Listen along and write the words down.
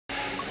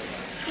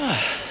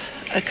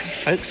Okay,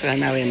 folks, we are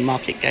now in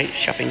Marketgate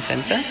Shopping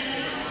Centre.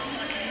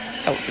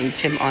 Salts and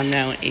Tim are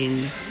now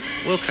in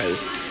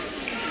Wilko's.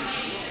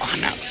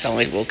 I'm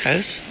outside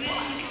Wilko's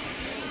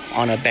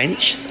on a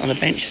bench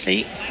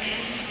seat.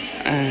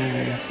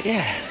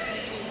 Yeah.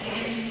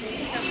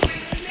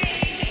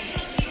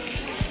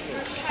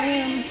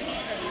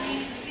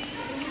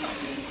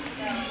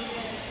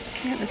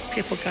 Yeah, there's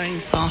people going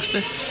past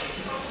us,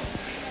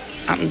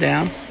 up and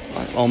down,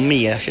 or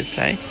me, I should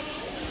say.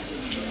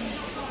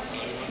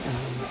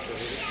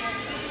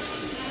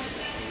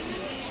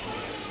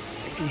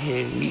 You can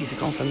hear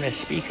music on from their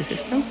speaker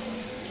system.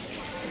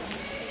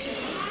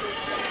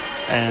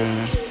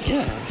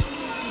 Yeah.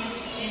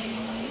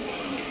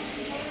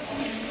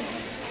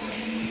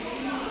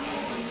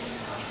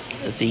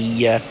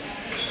 The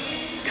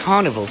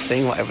carnival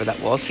thing, whatever that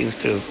was, seems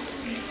to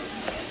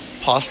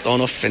have passed on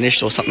or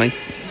finished or something.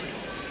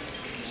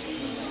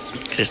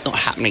 Because it's not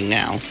happening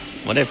now.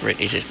 Whatever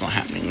it is, it's not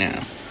happening now.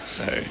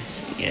 So,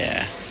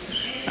 yeah.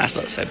 That's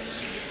not so...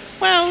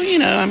 Well, you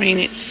know, I mean,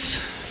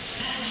 it's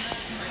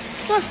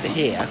nice to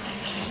hear.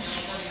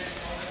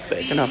 But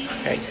it doesn't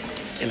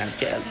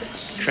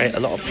create a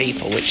lot of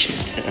people, which,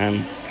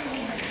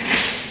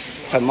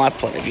 from my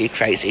point of view,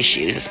 creates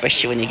issues,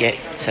 especially when you get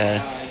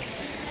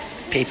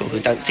people who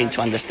don't seem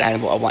to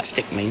understand what a white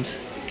stick means.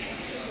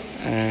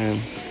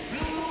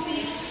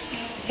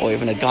 Or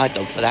even a guide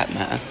dog, for that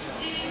matter.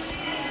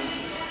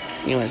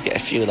 You always get a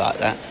few like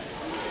that.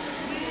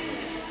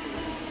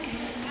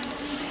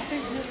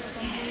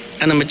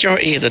 And the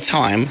majority of the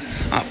time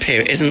up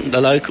here, it isn't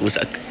the locals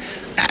that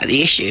are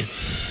the issue.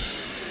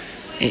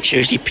 It's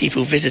usually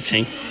people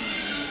visiting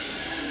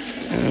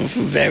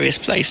from various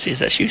places.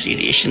 That's usually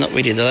the issue, not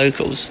really the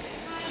locals.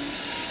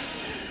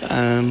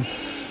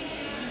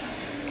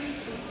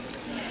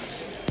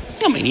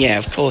 I mean, yeah,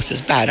 of course,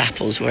 there's bad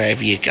apples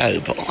wherever you go,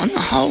 but on the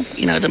whole,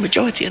 you know, the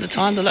majority of the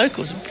time, the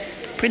locals are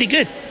pretty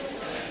good,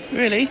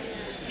 really.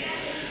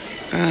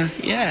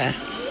 Yeah.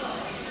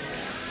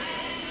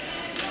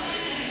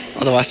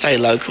 Although I say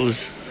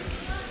locals,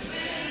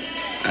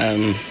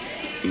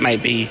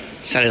 maybe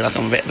sounding like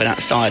I'm a bit of an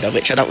outsider,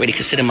 which I don't really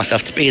consider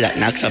myself to be that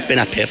now, because I've been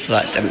up here for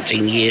like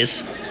 17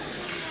 years.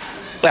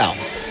 Well,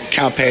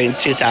 came up here in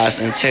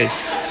 2002.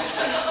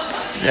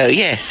 So,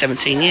 yeah,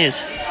 17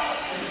 years.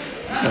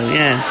 So,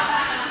 yeah.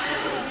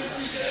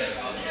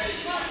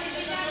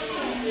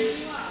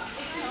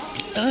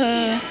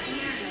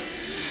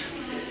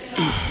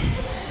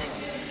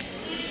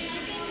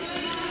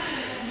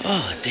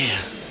 Oh, dear.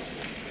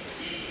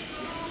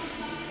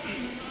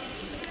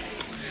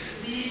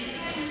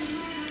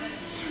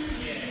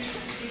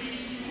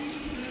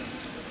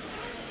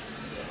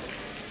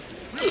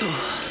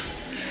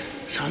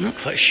 So I'm not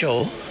quite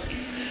sure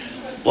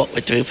what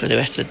we're doing for the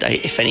rest of the day,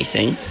 if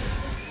anything.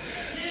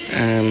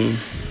 I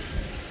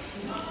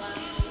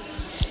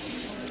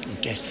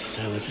guess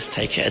we'll just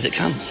take it as it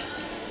comes.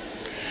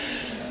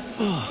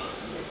 Oh.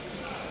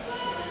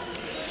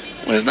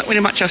 Well, there's not really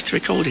much else to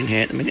record in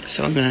here at the minute,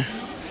 so I'm going to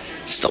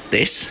stop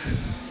this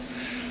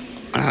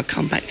and I'll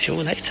come back to you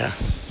all later.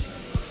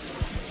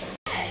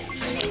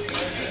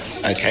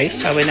 Okay,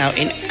 so we're now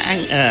in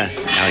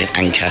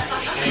Anchor.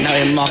 Now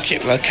in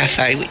Market Road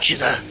Cafe, which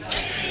is a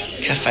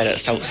cafe that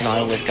Salts and I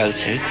always go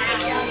to.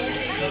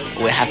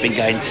 We have been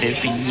going to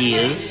for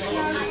years.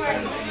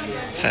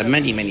 For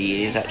many, many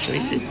years,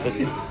 actually.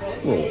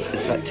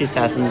 Since like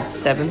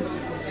 2007.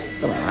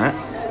 Something like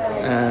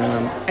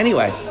that.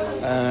 Anyway.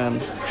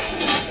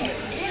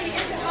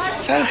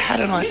 So, had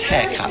a nice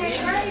haircut.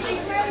 Just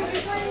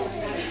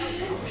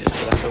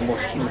feel like I'm more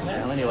human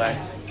now, anyway.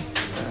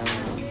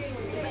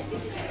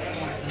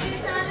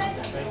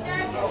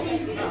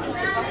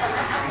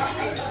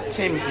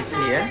 Tim is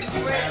here.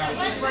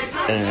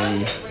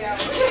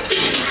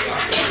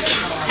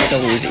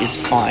 Dolls is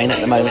fine at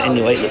the moment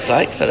anyway, it looks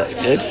like, so that's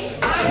good.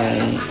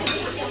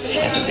 She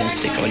hasn't been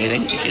sick or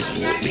anything,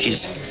 which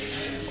is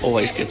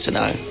always good to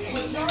know.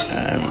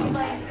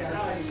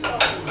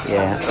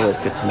 Yeah, it's always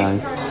good to know.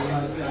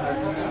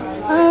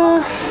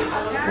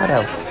 What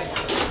else?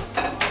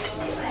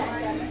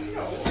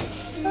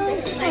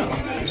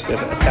 Just do a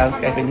bit of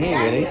soundscape in here,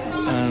 really.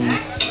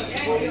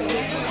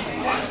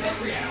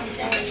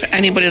 For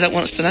anybody that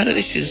wants to know,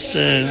 this is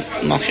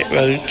Market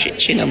Road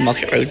Kitchen and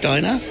Market Road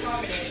Diner.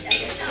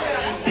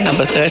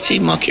 Number 30,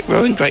 Market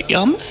Row in Great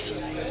Yarmouth.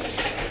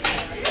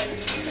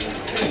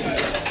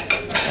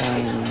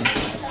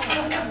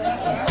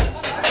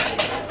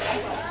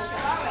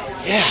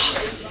 Yeah.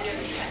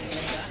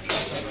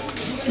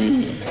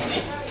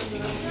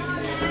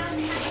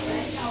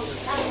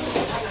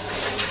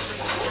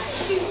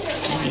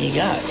 There you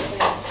go.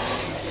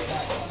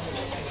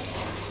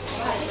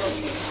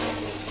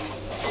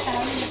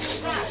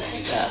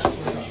 Just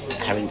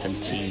having some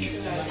tea.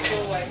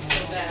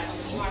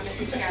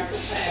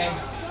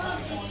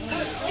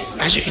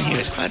 As you can hear,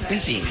 it's quite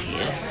busy in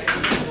here.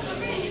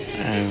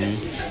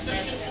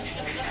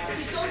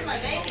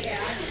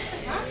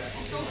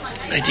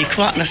 They do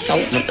quite an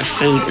assortment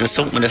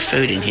of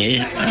food in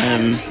here.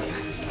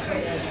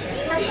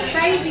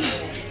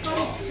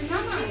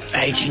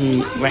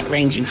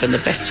 ranging from the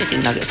best chicken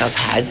nuggets I've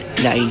had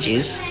in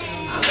ages,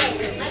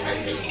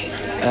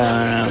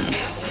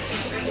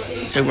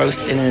 to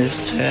roast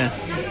dinners, to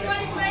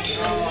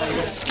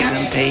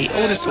scampi,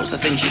 all the sorts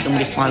of things you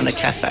normally find in a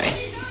cafe.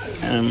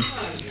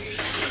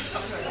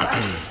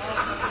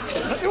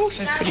 But they're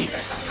also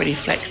pretty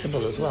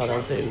flexible as well.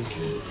 They'll do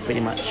pretty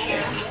much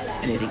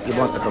anything you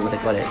want as long as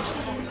they've got it.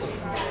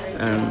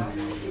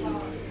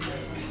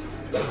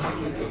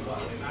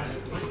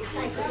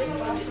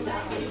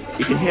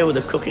 You can hear all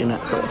the cooking and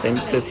that sort of thing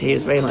because he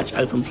is very much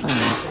open plan.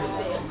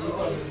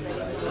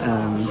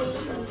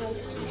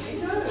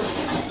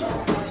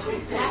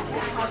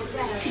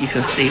 You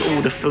can see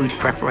all the food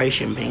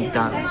preparation being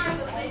done.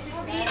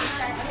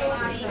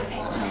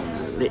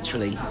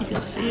 Literally, you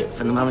can see it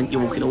from the moment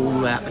you're walking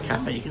all out the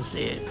cafe. You can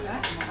see it.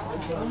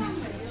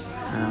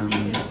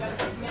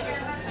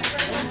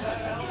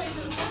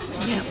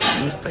 Yeah,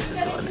 this place has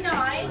got an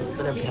excellent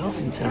bit of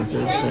health in terms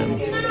of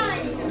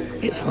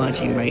its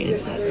hygiene rating.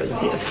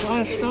 Is it a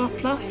 5-star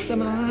plus,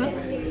 something like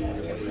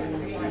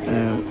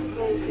that?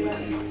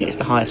 It's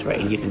the highest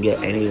rating you can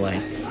get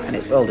anyway, and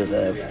it's well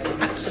deserved.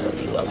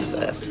 Absolutely well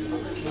deserved.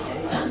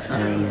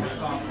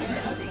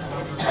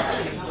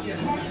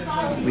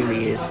 It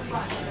really is.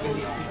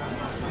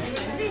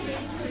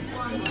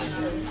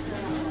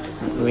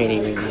 It really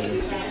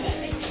is.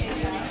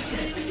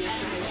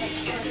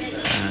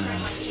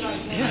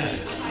 Yeah.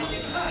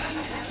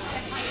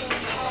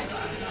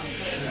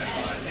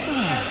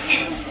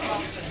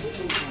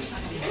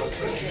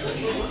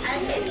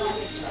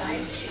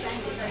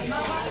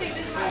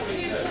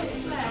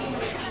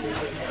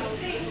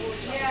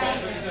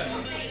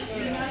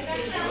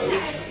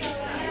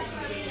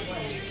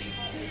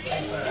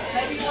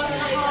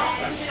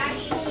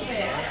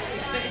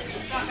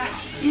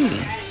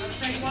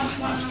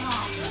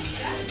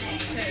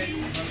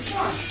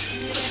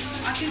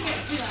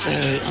 So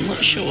I'm not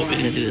sure what we're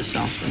going to do this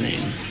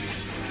afternoon.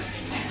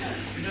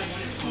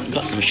 We've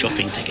got some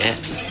shopping to get,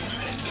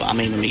 but I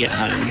mean when we get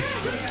home,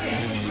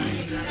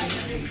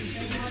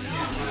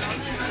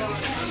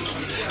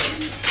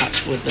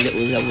 touch wood, the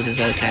little Zeldas is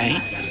okay.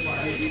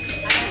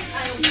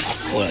 I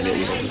call her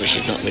little Zelda, but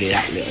she's not really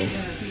that little.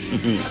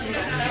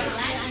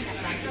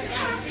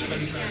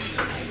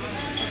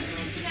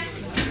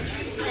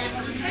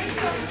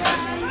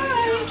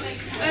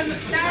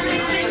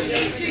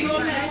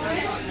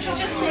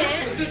 Just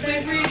here because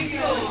we're really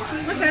full.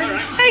 Okay.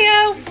 Hey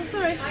yo! Oh,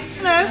 sorry.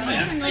 Hello.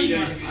 How you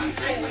doing?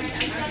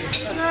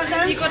 Alright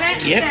there. You got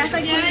it? Yep. Yeah,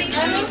 thank you.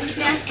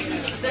 Yeah.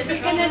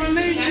 We're going to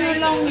move you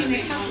along in a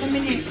couple of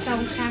minutes,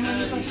 Sultan, when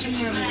you've got some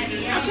room.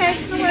 Okay,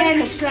 no Your hair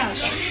worries. looks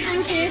lush.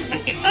 Thank you.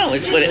 Oh,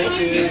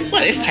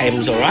 well, this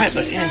table's alright,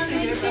 but yeah.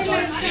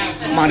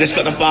 Mine just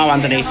got the bar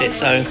underneath it,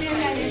 so.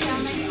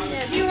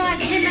 You alright,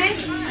 Timmy?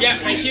 Yeah,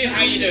 thank you.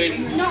 How you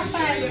doing? Not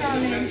bad,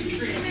 darling.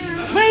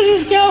 Where's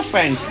his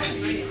girlfriend?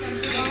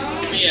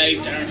 Behave,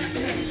 Darren.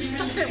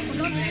 Stop it, for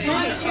God's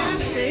sake. Do you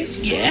have to?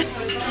 Yeah.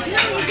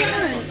 No, you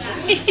don't.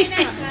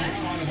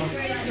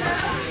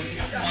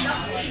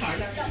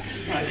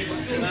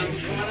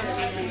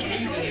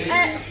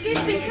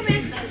 Excuse me, come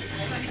here.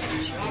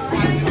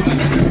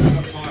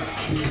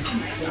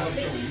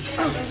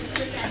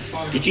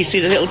 Did you see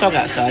the little dog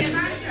outside?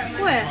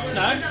 Where?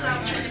 No?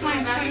 Just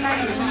wait for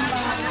later.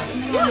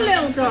 What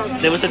little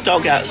dog? There was a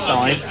dog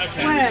outside.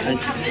 Where?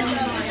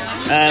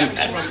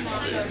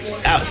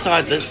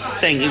 Outside the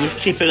thing, he was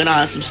keeping an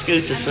eye on some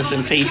scooters for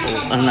some people,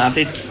 and I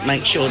did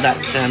make sure that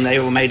they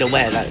were made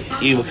aware that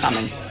you were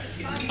coming.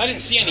 I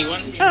didn't see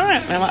anyone. All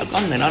right, they might have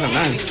gone then. I don't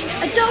know.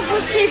 A dog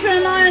was keeping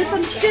an eye on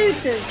some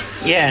scooters.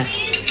 Yeah,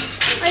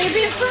 Are you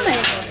being funny?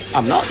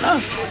 I'm not. No, I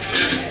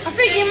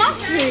think you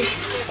must be.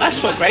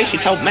 that's what Gracie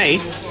told me.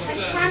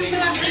 Let's ramble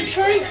up the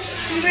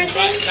troops. You ready?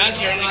 Dad,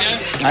 you're on the go.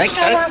 I think Go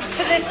so. up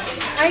to the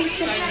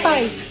Ace of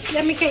Space.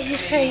 Let me get your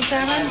tea,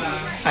 Darren.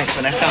 Thanks,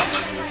 Vanessa.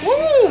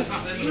 Woo!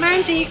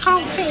 Mandy, you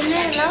can't fit in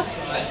there, love.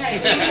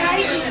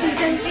 Ages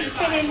since anything's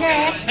been in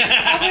there.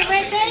 Are we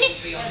ready?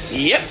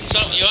 Yep.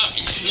 Salt you up.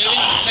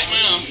 Take my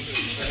arm.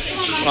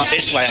 Right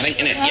this way, I think,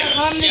 innit? Yeah.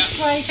 I'm this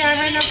way,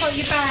 Darren. I've got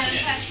your bag.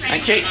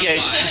 Thank you.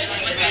 Yeah.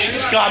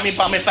 Guide me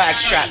by my bag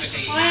straps.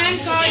 I am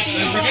guiding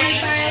you by my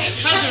bag.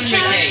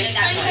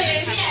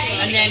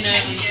 And then,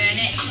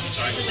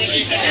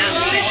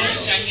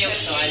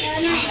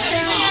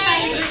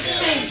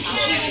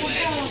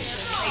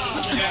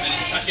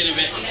 back in a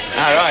bit.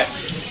 All right.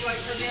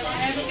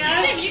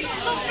 Tim, you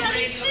got long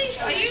bloody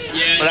sleeves, are you?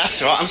 Yeah. Well,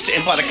 that's all right. I'm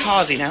sitting by the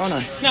carsy now, aren't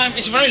I? No,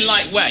 it's very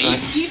lightweight.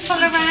 You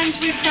follow around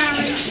with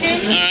Darren,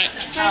 Tim. Alright.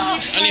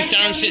 And if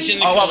Darren sits in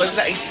the Oh, I was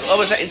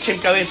letting Tim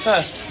go in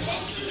first.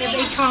 Yeah, but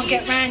he can't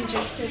get round you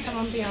because there's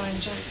someone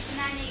behind you.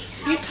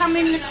 You come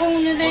in the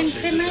corner then,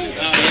 Timmy. Oh,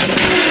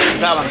 yeah.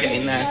 So I'm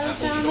getting there.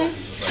 Darling.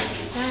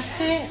 That's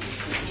it.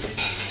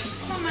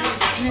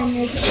 And then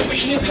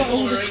you've got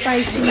all the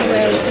space in the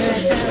world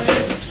there,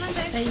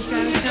 Darren. There you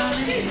go,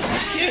 darling.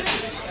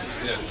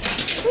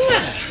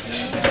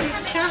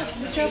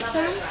 The job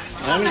done.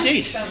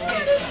 Indeed. Oh,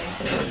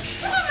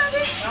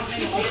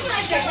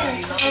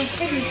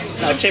 Timmy.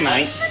 No, Tim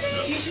ain't.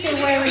 You still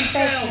wearing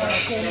bedwear,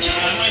 Jim?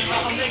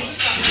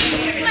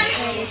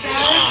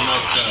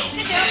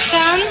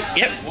 Done?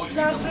 Yep.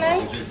 Lovely.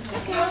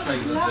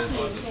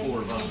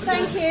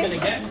 Thank you.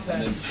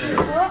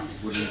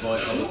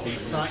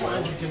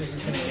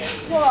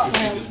 What?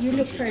 Well, you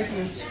look very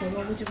beautiful, I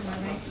wouldn't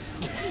worry.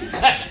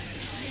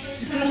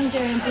 Blonde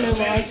hair and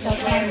blue eyes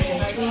does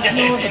wonders. We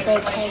ignore the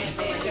bedhead.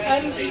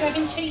 You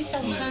having tea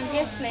sometime?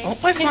 Yes, please. Oh,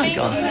 where's mine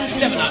gone?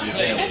 7-Up,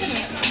 please.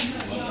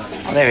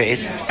 Oh, there it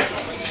is.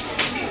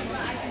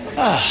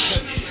 Ah.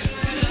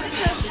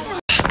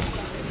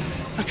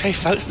 Okay,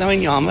 folks, now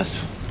in Yarmouth.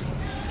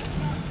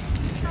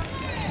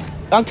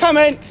 I'm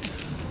coming.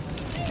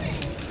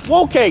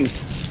 Walking.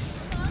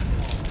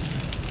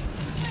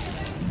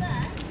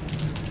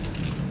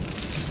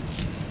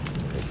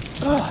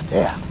 Oh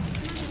dear.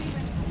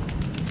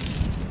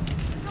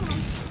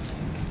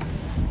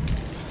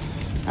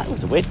 That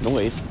was a weird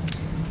noise.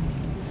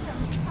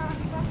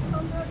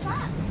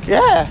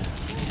 Yeah.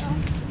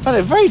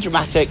 Sounded very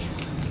dramatic.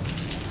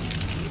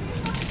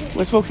 I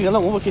was walking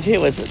along, all we could hear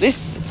was that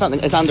something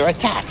is under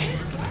attack.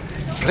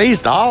 Please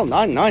dial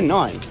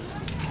 999.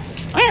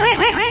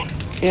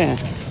 Yeah.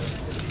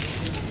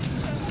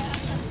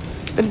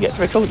 Didn't get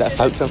to record that,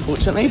 folks,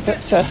 unfortunately,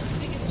 but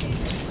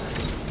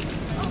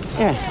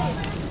yeah.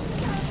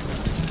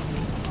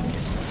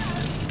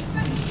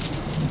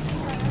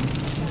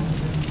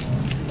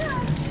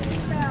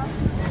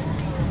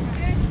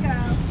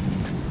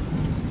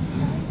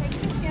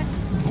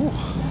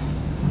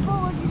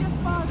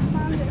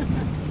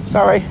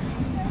 Sorry.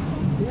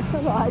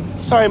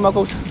 Sorry,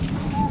 Muggles.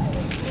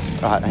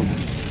 Right then.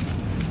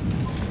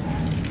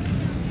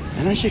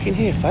 And as you can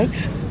hear,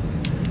 folks,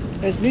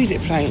 there's music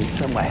playing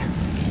somewhere.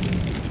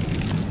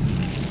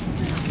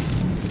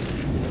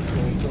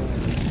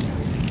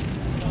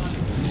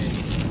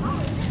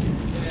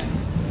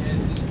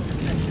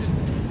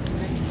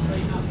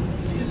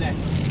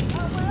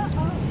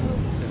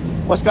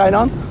 What's going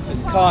on?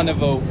 It's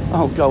carnival.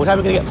 Oh God, how are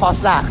we going to get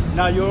past that?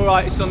 No, you're all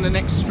right. It's on the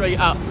next street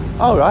up.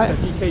 All right. So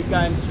if you keep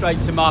going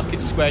straight to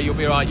Market Square, you'll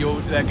be right.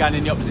 They're going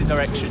in the opposite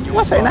direction.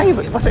 What's it in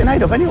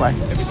aid of anyway?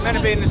 It was meant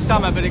to be in the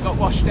summer, but it got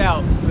washed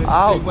out. It's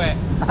too wet.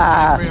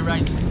 Ah. So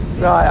rearranged.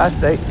 Right, I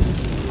see.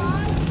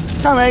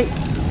 Coming.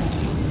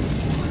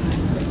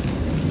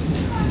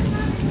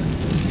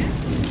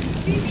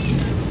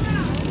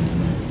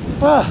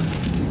 Ah.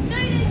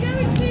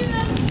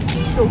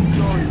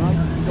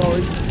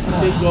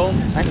 Keep going.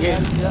 Thank you.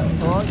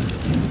 Yeah, all right.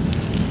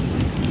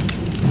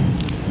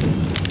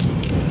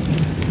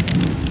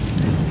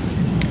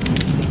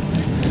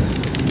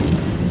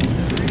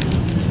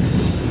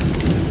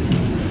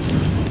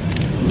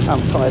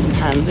 Some prize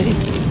pansy.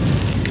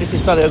 Just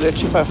decided I'm going to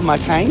trip over my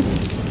cane.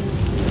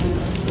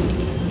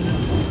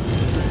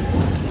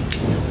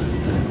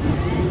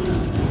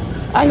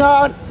 Hang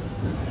on.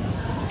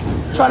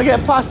 Trying to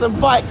get past some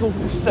bike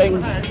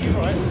things.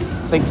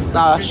 Thinks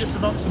no. You're just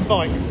amongst some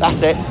bikes.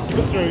 That's it.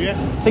 You're through, yeah?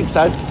 Think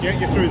so. Yeah,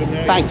 you're through them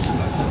now. Thanks.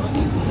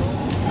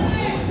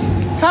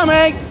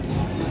 Coming.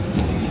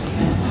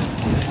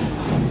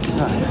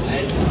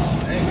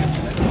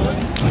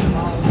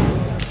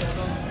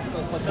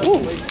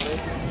 Ooh.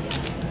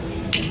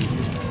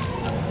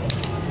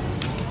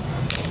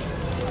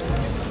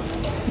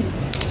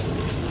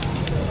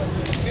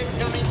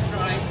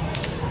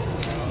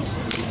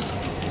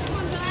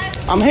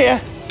 I'm here.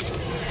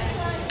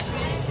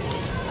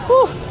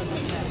 Whew.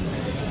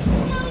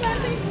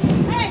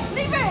 Hey,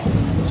 leave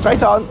it!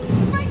 Straight on.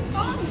 Straight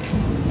on!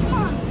 Come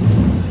on!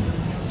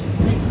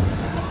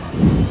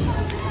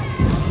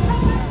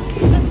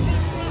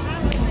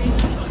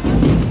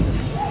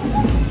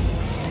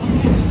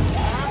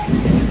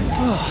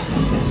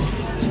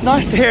 It's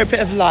nice to hear a bit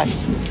of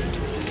life.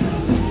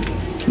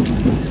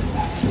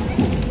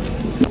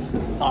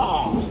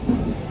 Oh.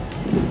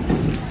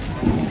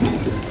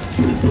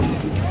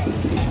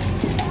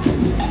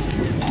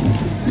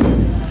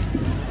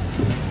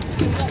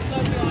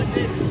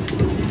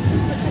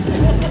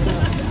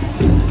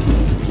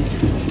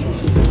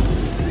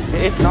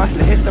 It is nice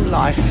to hear some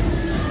life.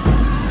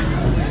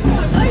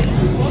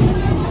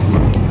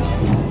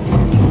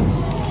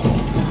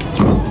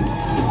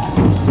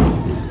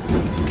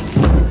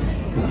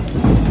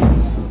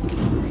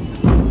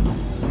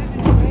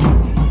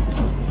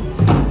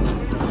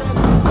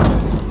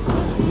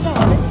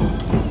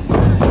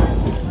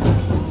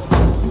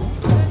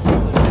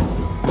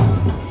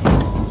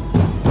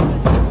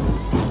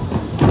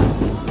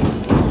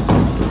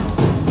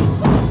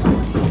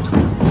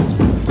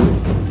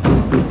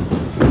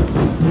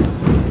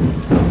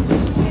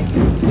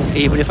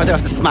 Even if I do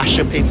have to smash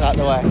some people out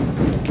of the way.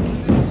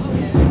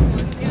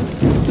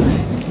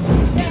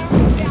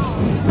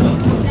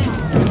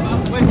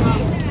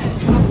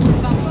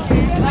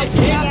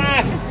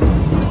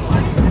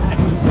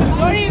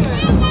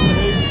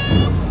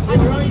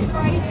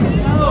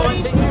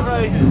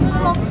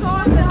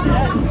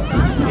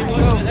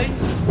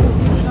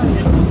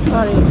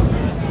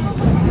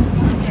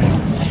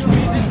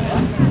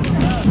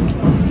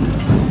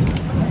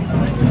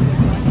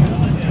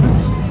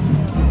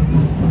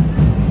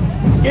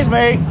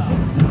 Excuse me.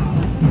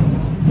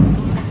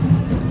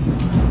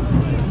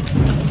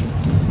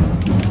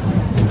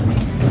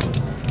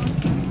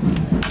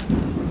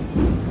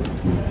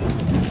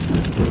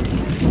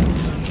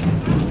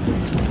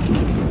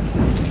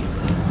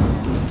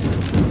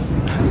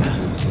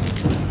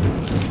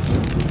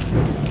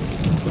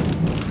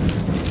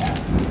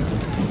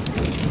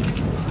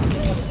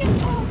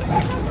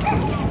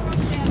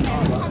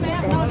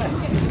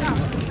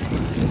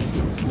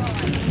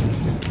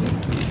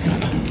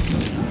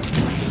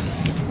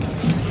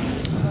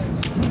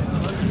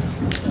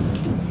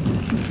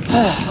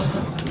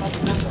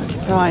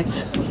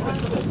 Right.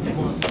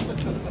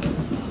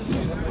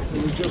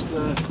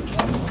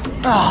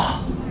 Oh.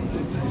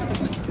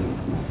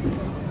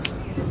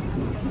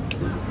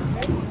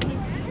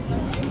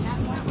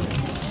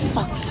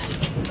 Fuck's sake.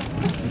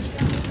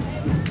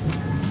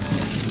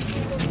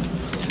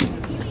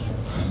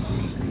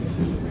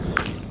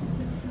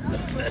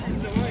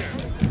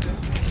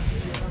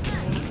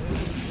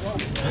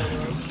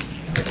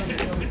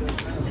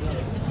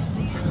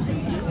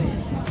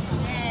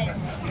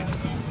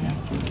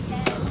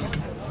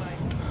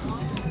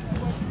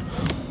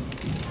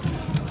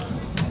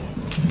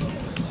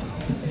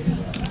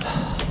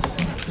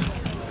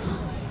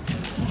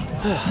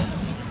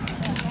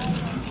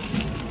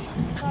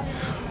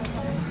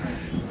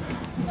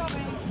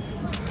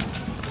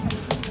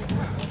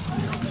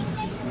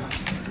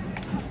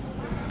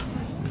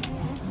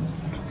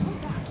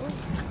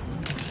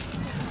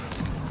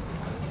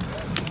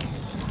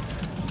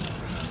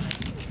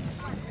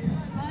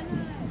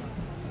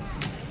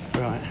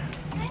 Right.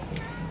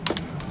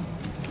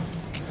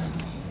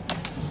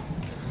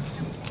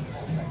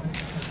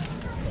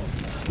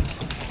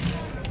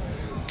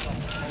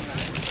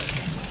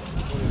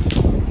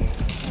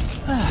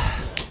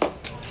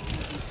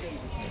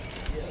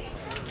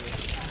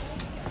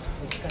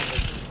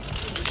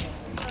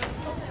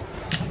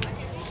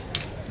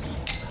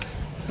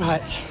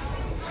 Right.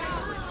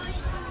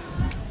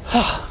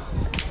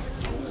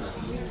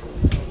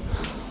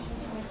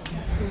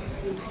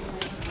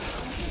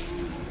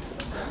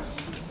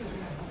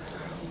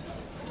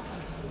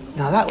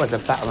 Now that was a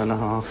battle and a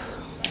half.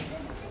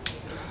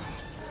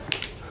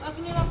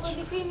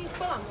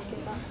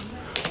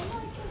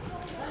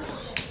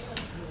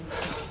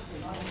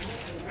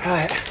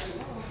 Right.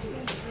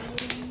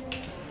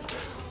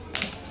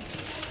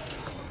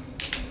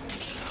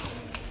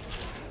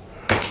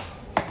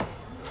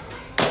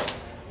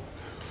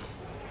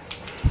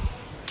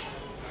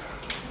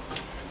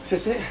 Is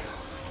this it?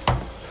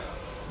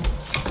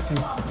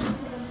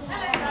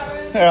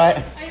 All right.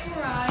 Are you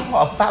alright?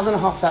 What a battle and a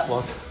half that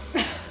was.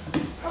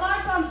 Well,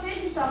 I bumped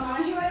into someone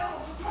and he went, oh,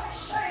 for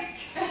Christ's sake.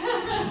 I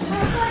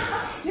was like, I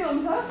didn't do it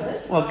on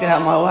purpose. Well, get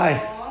out of my way,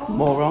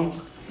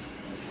 morons.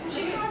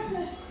 She tried to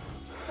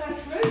go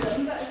through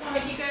them, but it's like...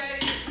 If you go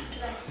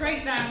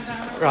straight down,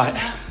 Right.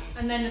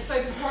 and then the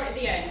sofa's right at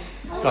the end.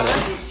 Got it.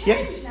 It's Yep.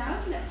 changed now,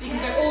 isn't it? So you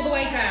can go all the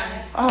way down.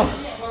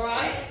 Oh,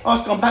 Alright? oh,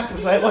 it's gone back to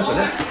the way it was, Back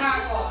wasn't to it?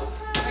 how it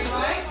was.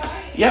 Alright?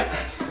 Yep.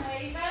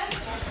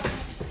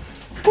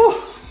 Whew.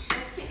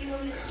 Let's sit you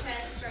on this chair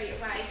straight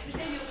away. Because we're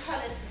doing your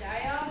colour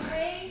today, aren't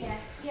we? Yeah.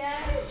 Yeah.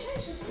 Oh, it's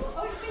changed the floor.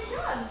 Oh, it's been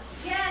done.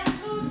 Yeah, the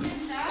floor's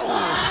been done.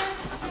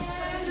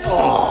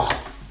 Oh. Yeah.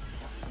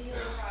 Are you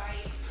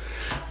alright?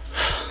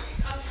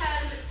 I'll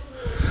turn it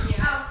towards you.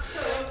 Oh,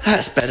 cool.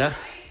 That's better. Do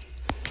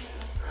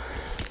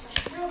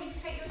you want me to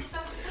take your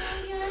stuff for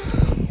you?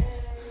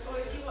 Or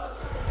do you want to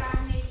put it down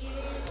near you?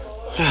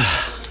 Or...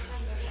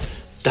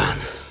 Done.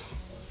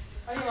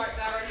 Are you alright,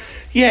 Darren?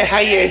 Yeah, how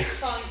you?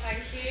 Fine,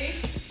 thank you.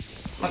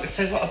 Like I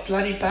said, what a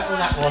bloody battle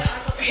that was.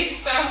 It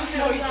sounds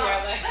noisy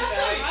out there That's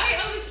today. alright.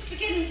 I was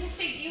beginning to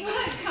think you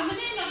weren't coming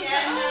in. I was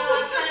Yeah, no,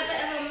 like, I've had a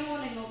bit of a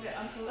morning of it,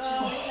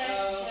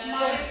 unfortunately.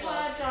 My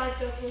retired guide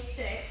dog was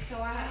sick, so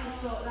I had to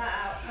sort that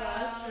out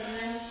first, and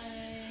then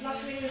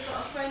luckily we've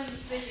got a friend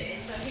who's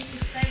visiting, so he can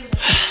stay with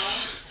us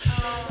a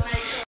while. Just to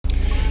make sure.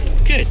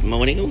 Good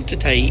morning all.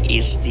 Today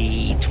is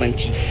the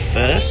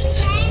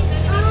 21st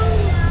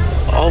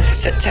of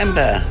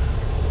September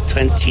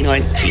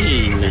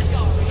 2019.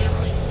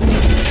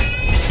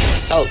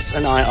 Salts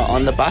and I are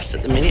on the bus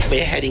at the minute.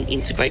 We're heading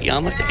into Great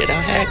Yarmouth to get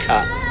our hair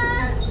cut.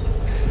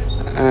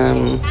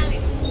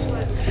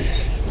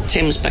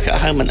 Tim's back at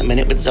home at the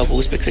minute with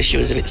Zoggles because she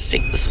was a bit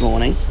sick this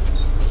morning.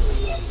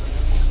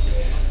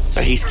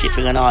 So he's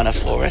keeping an eye on her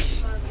for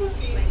us.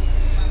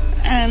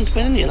 And with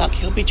any luck,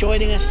 he'll be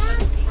joining us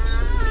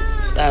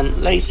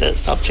later,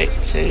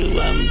 subject to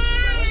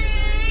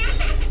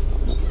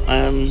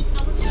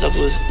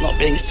Zoggles not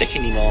being sick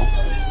anymore.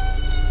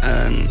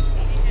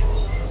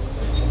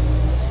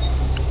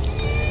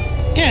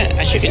 Yeah,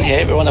 as you can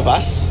hear, we're on a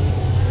bus.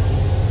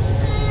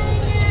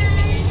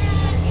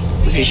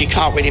 Because you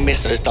can't really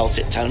miss those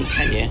dulcet tones,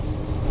 can you?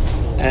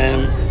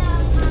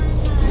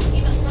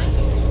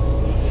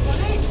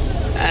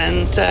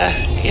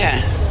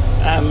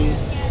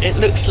 It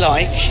looks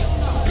like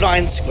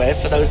Blind Square,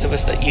 for those of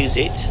us that use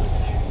it,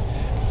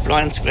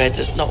 Blind Square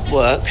does not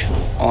work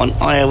on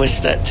iOS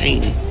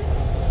 13.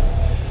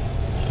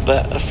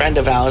 But a friend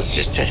of ours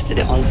just tested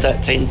it on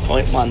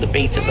 13.1, the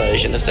beta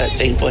version of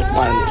 13.1,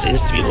 and it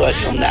seems to be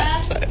working on that.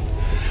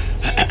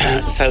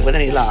 So with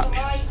any luck,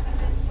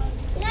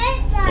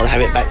 we'll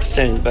have it back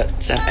soon.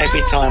 But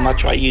every time I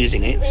try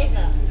using it,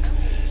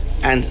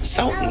 and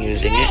Sultan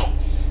using it,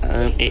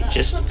 it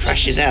just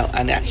crashes out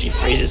and it actually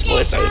freezes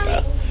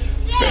voiceover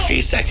for a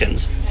few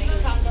seconds.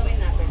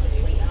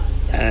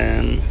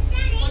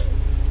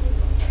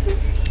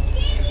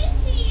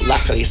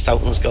 Luckily,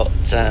 Sultan's got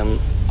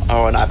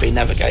RNIB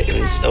Navigator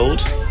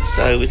installed,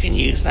 so we can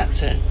use that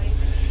to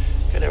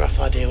get a rough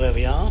idea where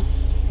we are.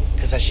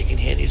 Because as you can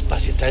hear, these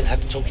buses don't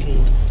have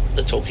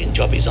the talking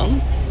jobbies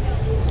on.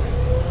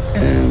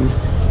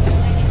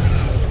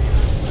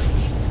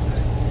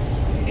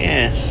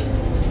 Yes.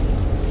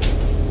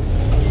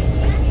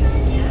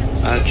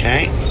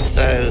 Okay,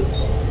 so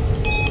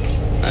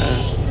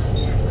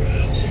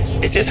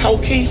is this Hull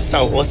Quay,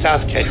 Salt or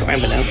South Quay? I can't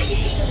remember now.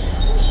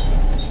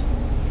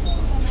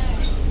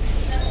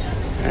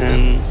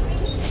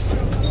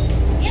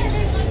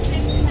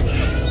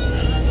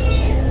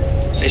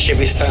 There should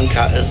be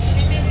Stonecutters.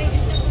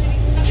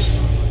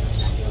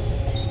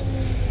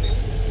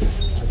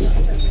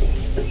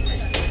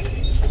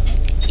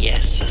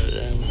 Yes, so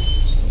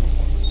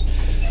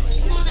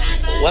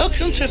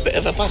welcome to a bit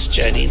of a bus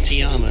journey into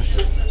Yarmouth.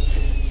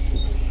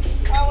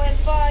 I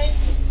went by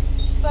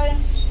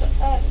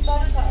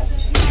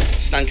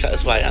Stonecutters.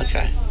 Stonecutters Way,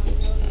 okay.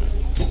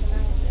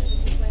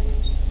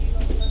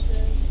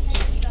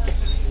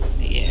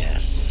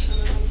 Yes.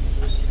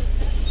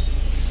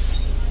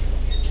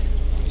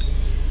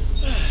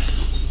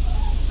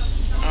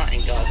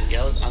 Alright, guys and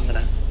girls, I'm going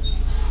to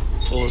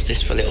pause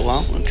this for a little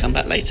while and come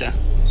back later.